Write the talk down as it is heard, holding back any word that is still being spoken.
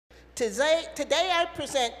Today I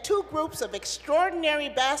present two groups of extraordinary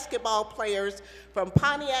basketball players from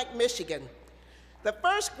Pontiac, Michigan. The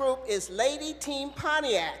first group is Lady Team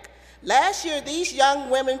Pontiac. Last year, these young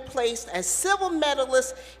women placed as silver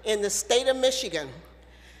medalists in the state of Michigan.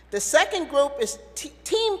 The second group is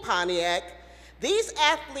Team Pontiac. These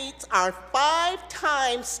athletes are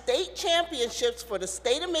 5-time state championships for the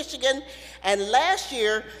state of Michigan, and last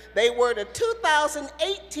year they were the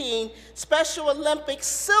 2018 Special Olympics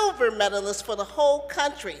silver medalists for the whole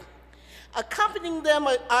country. Accompanying them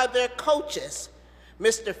are their coaches,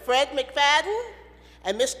 Mr. Fred McFadden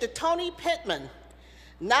and Mr. Tony Pittman.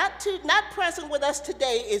 Not present with us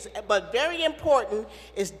today, but very important,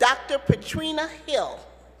 is Dr. Patrina Hill.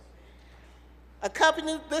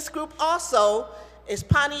 Accompanying this group also is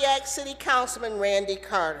Pontiac City Councilman Randy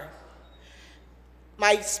Carter.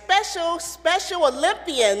 My special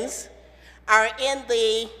Olympians are in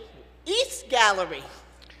the East Gallery.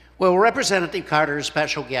 Will Representative Carter's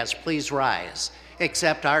special guests please rise?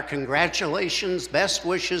 Accept our congratulations, best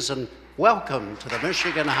wishes, and welcome to the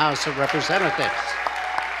Michigan House of Representatives.